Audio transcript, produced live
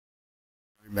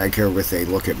Back here with a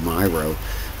look at Myro.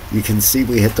 You can see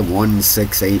we hit the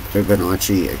 168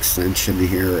 Fibonacci extension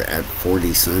here at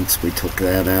 40 cents. We took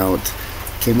that out.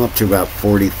 Came up to about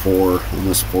 44,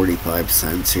 almost 45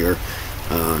 cents here.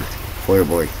 Boy oh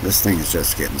boy, this thing is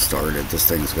just getting started. This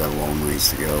thing's got a long ways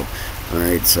to go.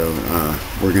 Alright, so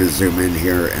we're going to zoom in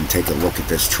here and take a look at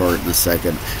this chart in a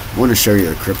second. I want to show you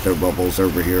the crypto bubbles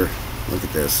over here. Look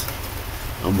at this.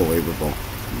 Unbelievable.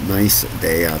 Nice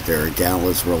day out there. Gal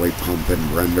is really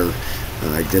pumping. Render,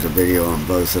 I did a video on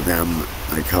both of them.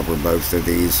 I cover both of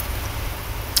these.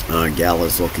 Gal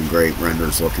is looking great.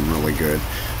 Render's looking really good.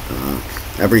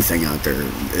 Everything out there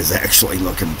is actually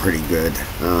looking pretty good.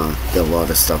 Got a lot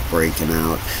of stuff breaking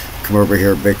out. Come over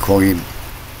here, Bitcoin.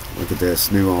 Look at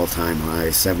this new all-time high,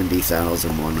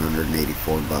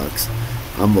 70,184 bucks.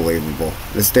 Unbelievable.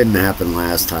 This didn't happen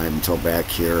last time until back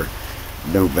here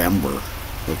November.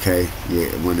 Okay,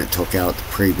 when it took out the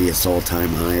previous all-time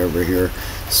high over here.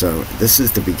 So this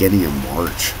is the beginning of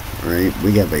March, right?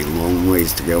 We have a long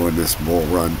ways to go in this bull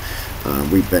run.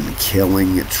 We've been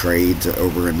killing trades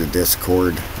over in the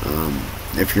Discord.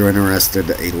 If you're interested,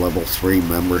 a level 3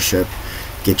 membership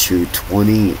gets you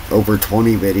over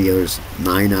 20 videos,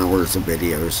 9 hours of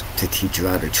videos to teach you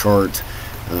how to chart,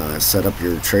 set up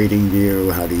your trading view,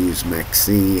 how to use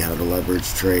MEXC, how to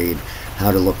leverage trade, how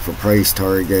to look for price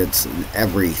targets, and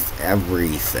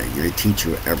everything. I teach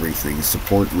you everything.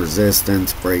 Support and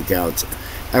resistance, breakouts,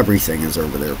 everything is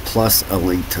over there, plus a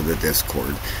link to the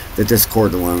Discord. The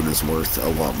Discord alone is worth a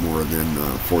lot more than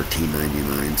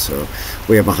 $14.99. So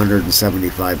we have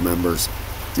 175 members.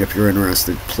 If you're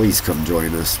interested, please come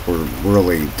join us. We're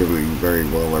really doing very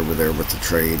well over there with the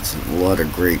trades. A lot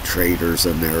of great traders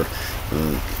in there,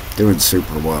 doing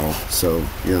super well. So,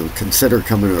 consider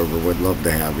coming over. Would love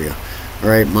to have you. All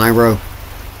right, Myro.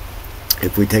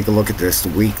 If we take a look at this, the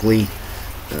weekly,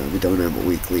 we don't have a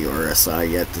weekly RSI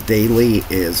yet. The daily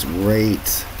is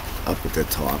right up at the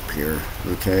top here.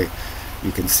 Okay,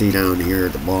 you can see down here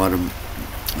at the bottom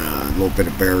a little bit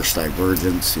of bearish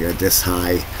divergence. You had this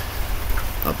high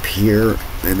up here,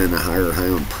 and then a higher high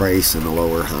on price and a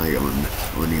lower high on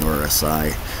the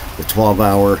RSI. The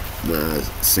 12-hour,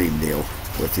 same deal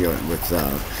with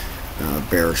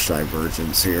bearish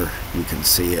divergence here. You can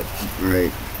see it,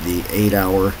 right? The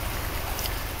 8-hour,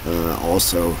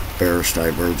 also bearish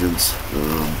divergence,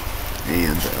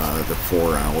 and the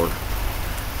 4-hour.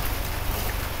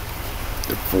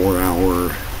 The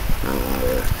 4-hour,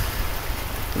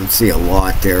 don't see a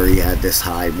lot there. You had this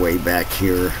high way back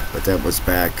here, but that was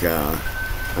back, that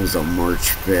was on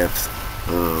March 5th.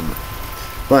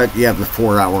 But you have the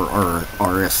 4-hour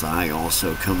RSI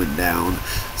also coming down.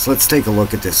 So let's take a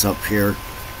look at this up here.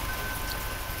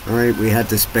 Alright, we had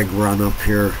this big run up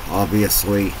here,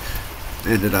 obviously.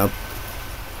 Ended up,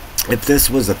 if this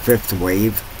was a fifth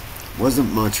wave,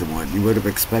 wasn't much of one. You would have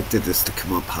expected this to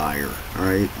come up higher.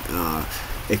 Alright,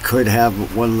 it could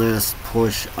have one last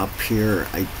push up here.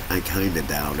 I kind of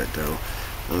doubt it though.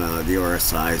 The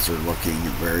RSIs are looking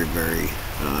very, very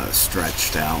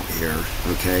stretched out here.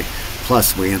 Okay,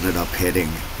 plus we ended up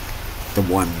hitting the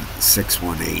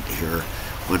 1618 here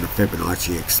on the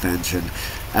Fibonacci extension.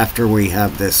 After we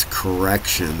have this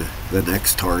correction, the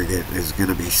next target is going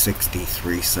to be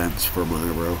 63 cents for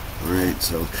Myro. Alright,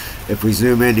 so if we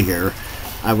zoom in here,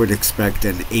 I would expect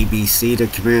an ABC to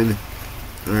come in.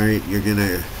 Alright,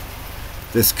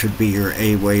 this could be your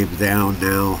A wave down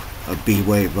now, a B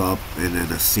wave up, and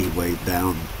then a C wave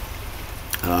down.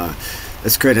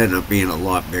 This could end up being a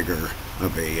lot bigger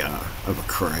of a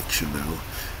correction though.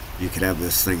 You could have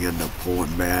this thing end up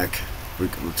pulling back.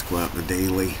 Let's go out in the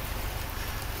daily.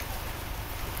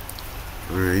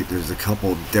 Alright, there's a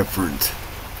couple different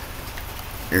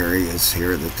areas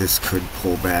here that this could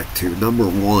pull back to. Number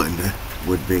one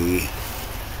would be,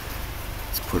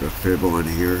 let's put a fib on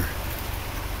here,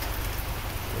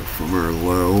 from our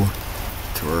low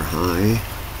to our high.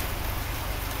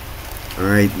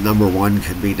 Alright, number one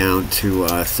could be down to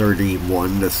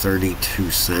 31 to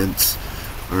 32 cents.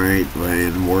 Alright,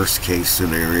 in worst case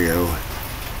scenario,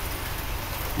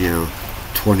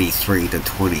 23 to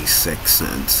 26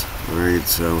 cents. Alright,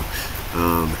 so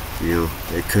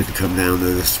it could come down to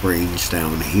this range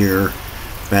down here.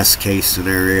 Best case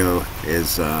scenario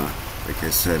is, like I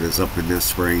said, is up in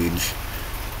this range,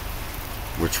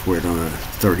 which would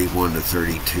 31 to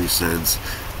 32 cents.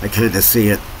 I kind of see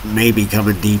it maybe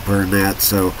coming deeper than that,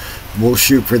 so we'll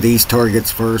shoot for these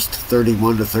targets first,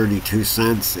 31 to 32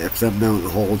 cents. If them don't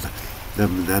hold,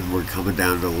 then we're coming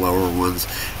down to the lower ones.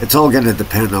 It's all going to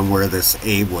depend on where this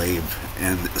A wave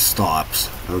stops.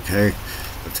 Okay,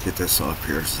 let's get this off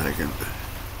here a second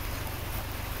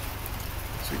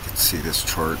so you can see this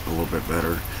chart a little bit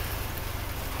better.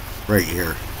 right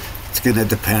here. It's going to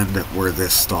depend where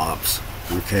this stops.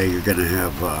 Okay, you're going to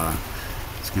have,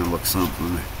 it's going to look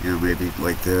something, you know, maybe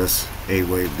like this. A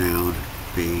wave down,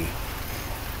 B,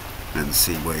 and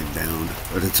C wave down.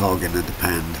 But it's all going to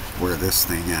depend where this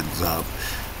thing ends up.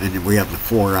 And we have the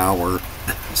 4 hour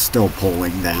still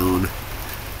pulling down.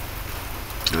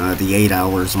 The 8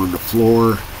 hours on the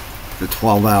floor. The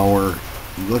 12 hour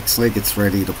looks like it's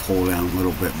ready to pull down a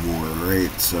little bit more,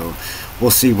 right? So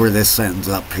we'll see where this ends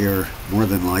up here. More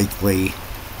than likely,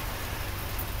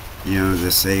 you know,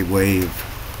 this A wave,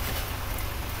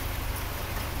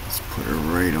 let's put it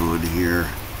right on here.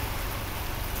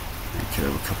 We could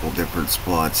have a couple different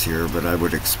spots here, but I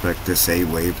would expect this A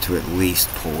wave to at least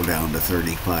pull down to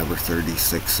 35 or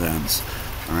 36 cents.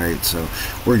 Alright, so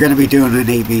we're going to be doing an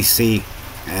ABC,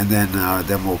 and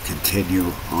then we'll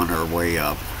continue on our way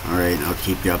up. Alright, I'll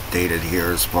keep you updated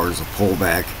here as far as a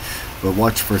pullback, but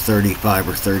watch for 35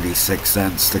 or 36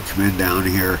 cents to come in down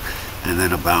here, and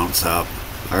then a bounce up.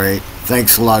 Alright,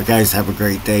 thanks a lot, guys. Have a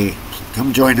great day.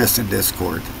 Come join us in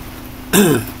Discord.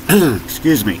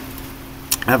 Excuse me.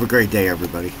 Have a great day,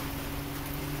 everybody.